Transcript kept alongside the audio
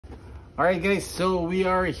Alright guys, so we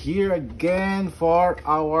are here again for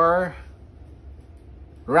our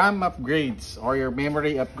RAM upgrades or your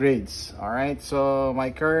memory upgrades. Alright, so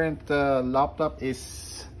my current laptop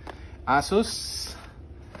is ASUS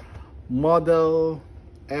model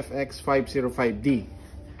FX505D.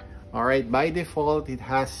 Alright, by default it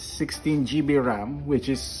has 16 GB RAM, which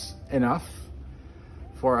is enough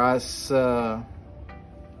for us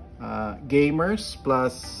gamers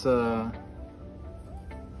plus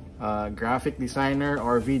graphic designer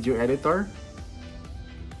or video editor.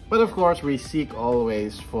 But of course we seek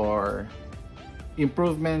always for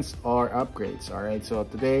improvements or upgrades. Alright, so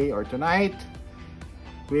today or tonight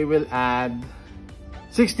we will add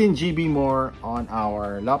 16 GB more on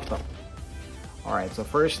our laptop. Alright, so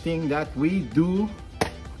first thing that we do,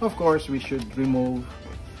 of course, we should remove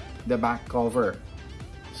the back cover.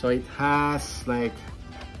 So it has like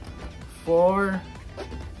 4,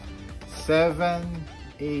 7,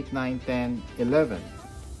 8, 9, 10, 11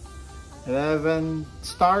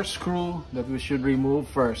 star screw that we should remove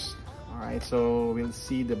first. Alright, so we'll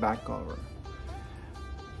see the back cover.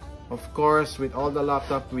 Of course, with all the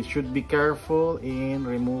laptop, we should be careful in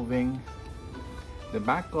removing the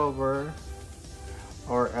back cover,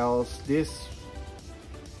 or else this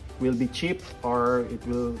will be chipped or it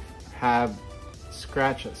will have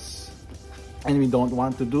scratches, and we don't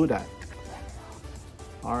want to do that.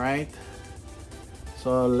 Alright,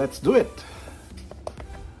 so let's do it.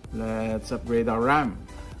 Let's upgrade our RAM.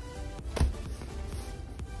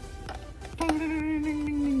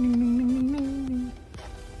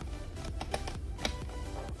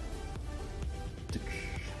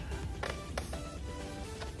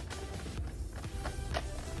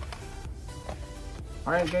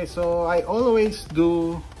 Alright guys, so I always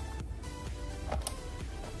do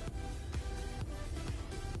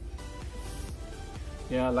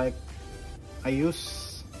like I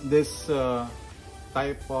use this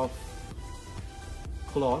type of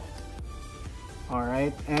cloth,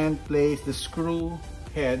 alright, and place the screw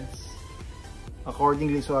heads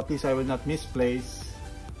accordingly, so at least I will not misplace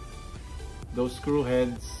those screw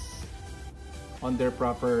heads on their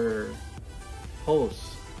proper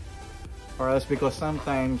holes, or else, because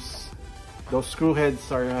sometimes those screw heads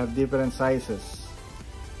have different sizes.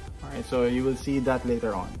 Alright, so you will see that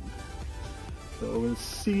later on. So we'll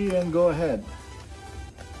see and go ahead.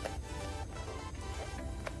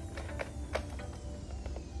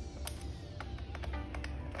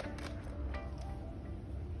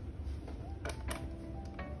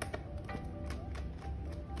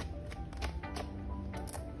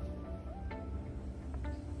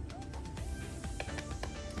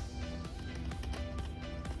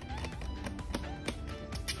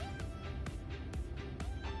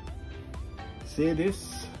 See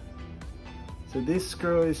this? So this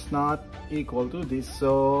screw is not equal to this,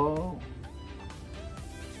 so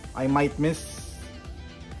I might miss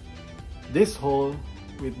this hole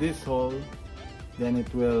with this hole, then it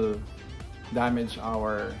will damage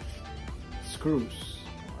our screws.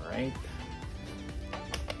 Alright.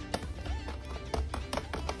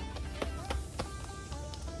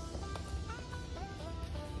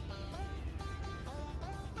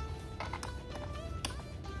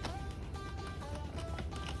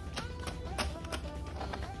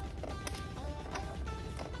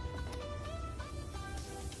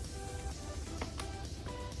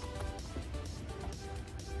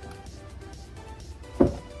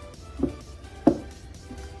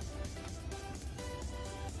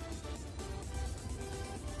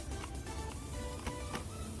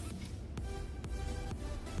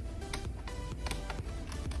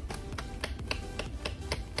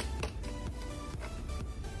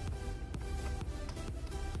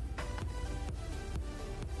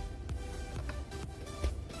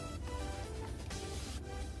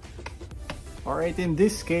 Alright, in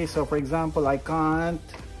this case, so for example, I can't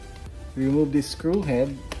remove this screw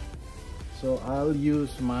head, so I'll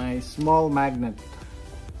use my small magnet.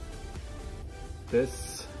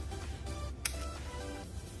 This,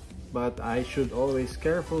 but I should always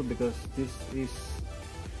careful because this is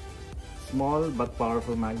small but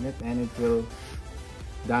powerful magnet, and it will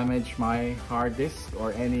damage my hard disk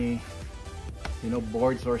or any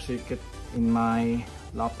boards or circuit in my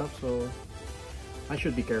laptop, so I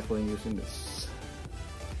should be careful in using this.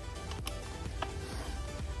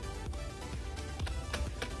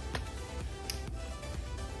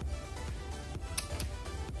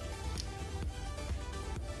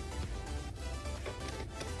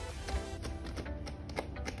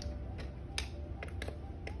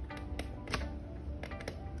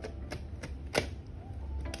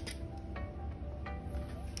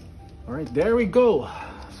 Alright, there we go.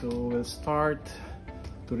 So we'll start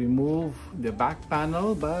to remove the back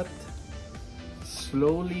panel, but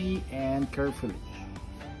slowly and carefully.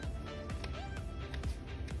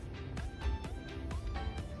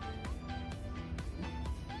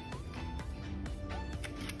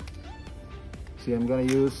 See, I'm gonna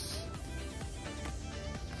use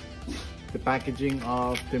the packaging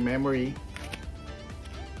of the memory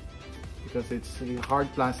because it's hard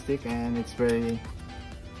plastic and it's very,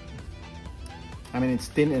 it's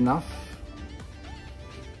thin enough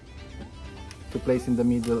to place in the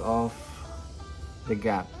middle of the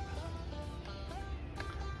gap.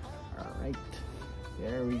 Alright,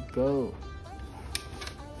 there we go.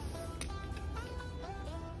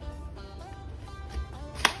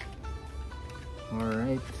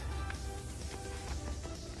 Alright,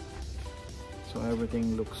 so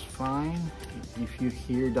everything looks fine. If you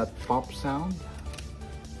hear that pop sound,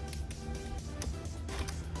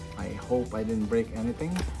 I hope I didn't break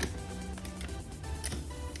anything.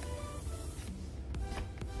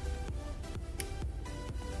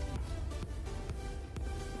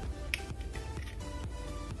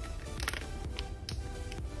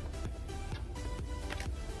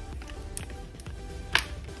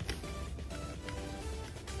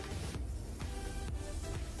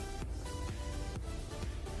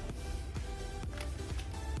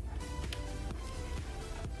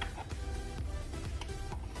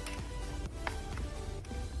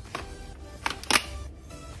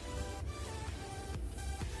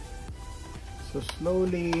 So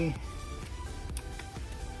slowly,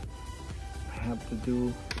 I have to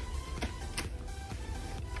do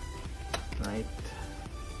right.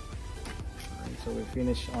 Alright, so we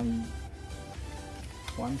finish on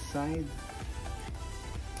one side.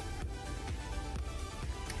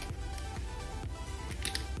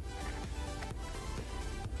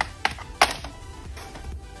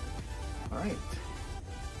 Alright.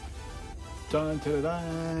 Dun, dun,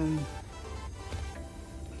 dun.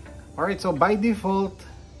 Alright, so by default,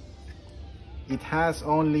 it has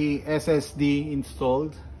only SSD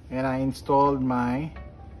installed, and I installed my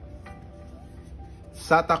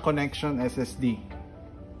SATA connection SSD.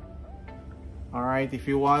 Alright, if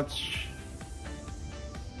you watch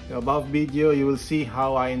the above video, you will see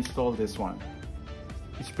how I installed this one.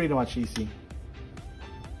 It's pretty much easy.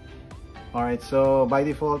 Alright, so by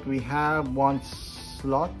default, we have one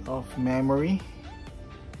slot of memory.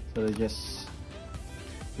 So just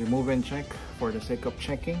remove and check for the sake of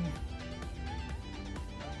checking.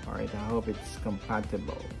 Alright, I hope it's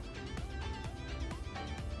compatible.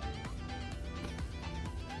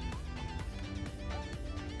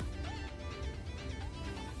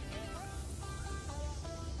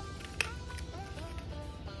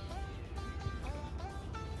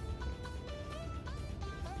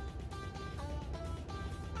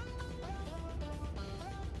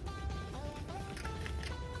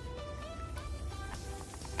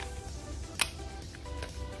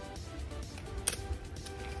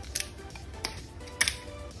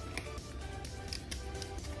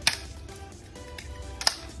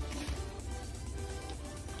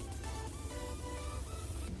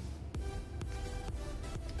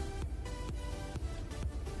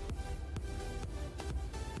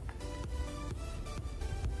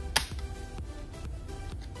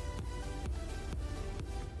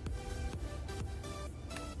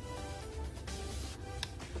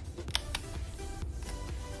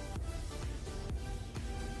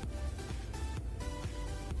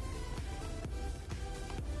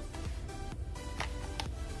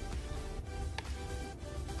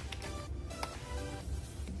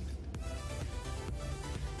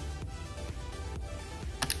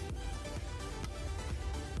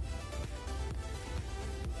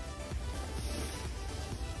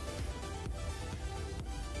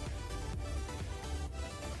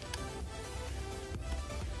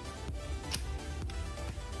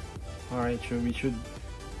 Alright, so we should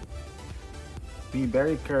be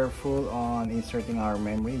very careful on inserting our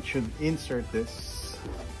memory. It should insert this.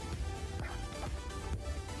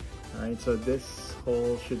 Alright, so this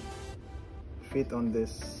hole should fit on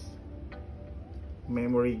this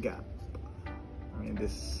memory gap.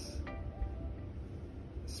 This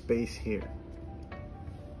space here.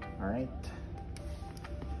 Alright,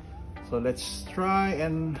 so let's try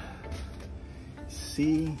and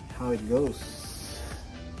see how it goes.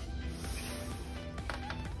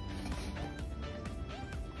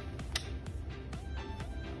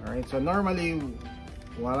 Alright, so normally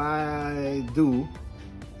what I do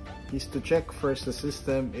is to check first the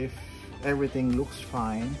system if everything looks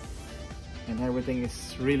fine and everything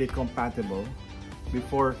is really compatible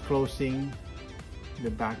before closing the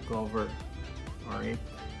back cover. Alright,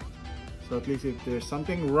 so at least if there's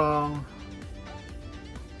something wrong,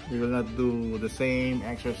 We will not do the same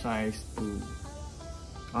exercise to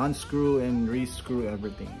unscrew and re-screw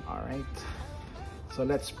everything. All right, so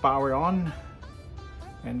let's power on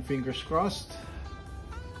and fingers crossed.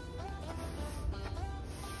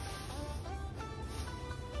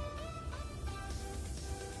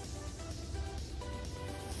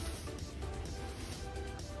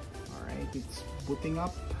 All right, it's booting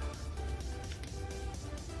up.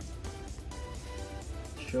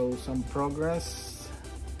 Show some progress.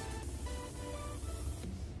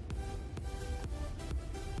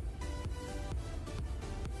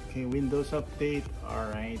 Okay, Windows update.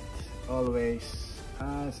 All right, always,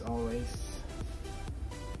 as always.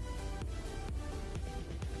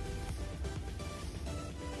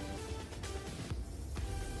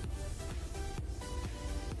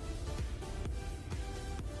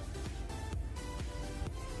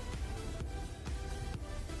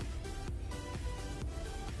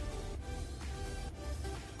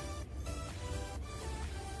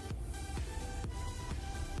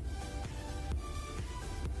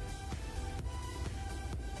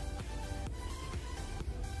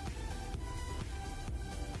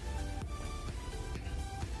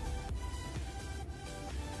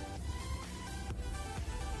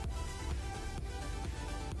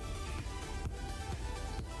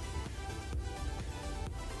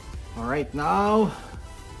 Alright, now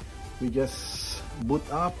we just boot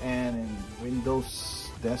up and Windows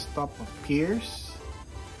desktop appears.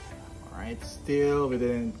 Alright, still we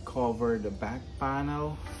didn't cover the back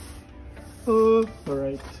panel. Oh,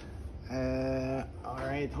 alright.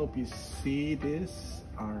 Alright, hope you see this.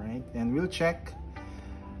 Alright, and we'll check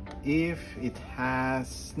if it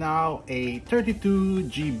has now a 32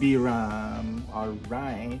 GB RAM.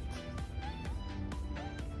 Alright.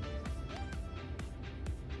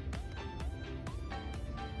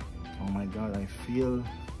 Oh my god,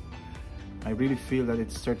 I really feel that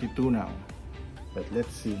it's 32 now. But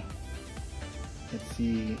let's see. Let's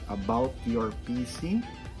see about your PC.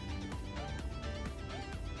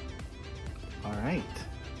 Alright.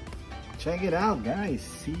 Check it out, guys.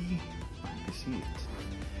 See? You see it.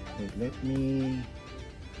 Wait, let me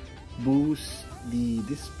boost the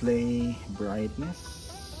display brightness.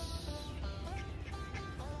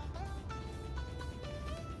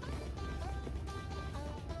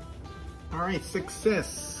 Alright,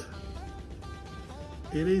 success!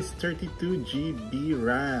 It is 32 GB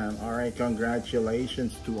RAM. Alright,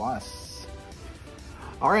 congratulations to us.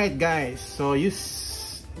 Alright guys, so you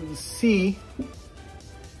see,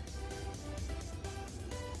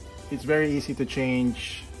 it's very easy to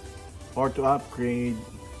change or to upgrade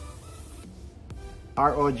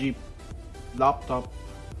ROG laptop.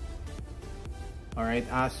 Alright,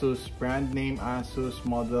 ASUS, brand name ASUS,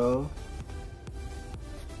 model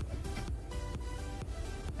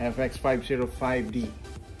FX505D.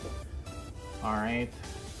 Alright,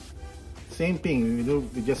 same thing,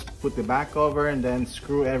 we just put the back over and then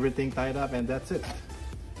screw everything tied up, and that's it.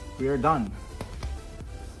 We are done.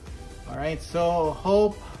 Alright, so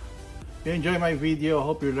hope you enjoy my video,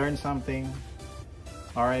 hope you learned something.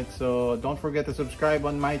 Alright, so don't forget to subscribe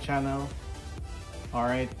on my channel.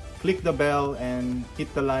 Alright, click the bell and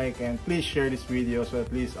hit the like, and please share this video so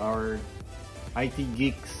at least our IT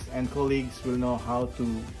geeks and colleagues will know how to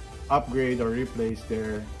upgrade or replace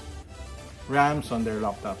their RAMs on their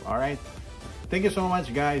laptop. Alright, thank you so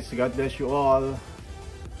much guys, God bless you all,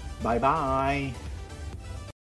 bye bye.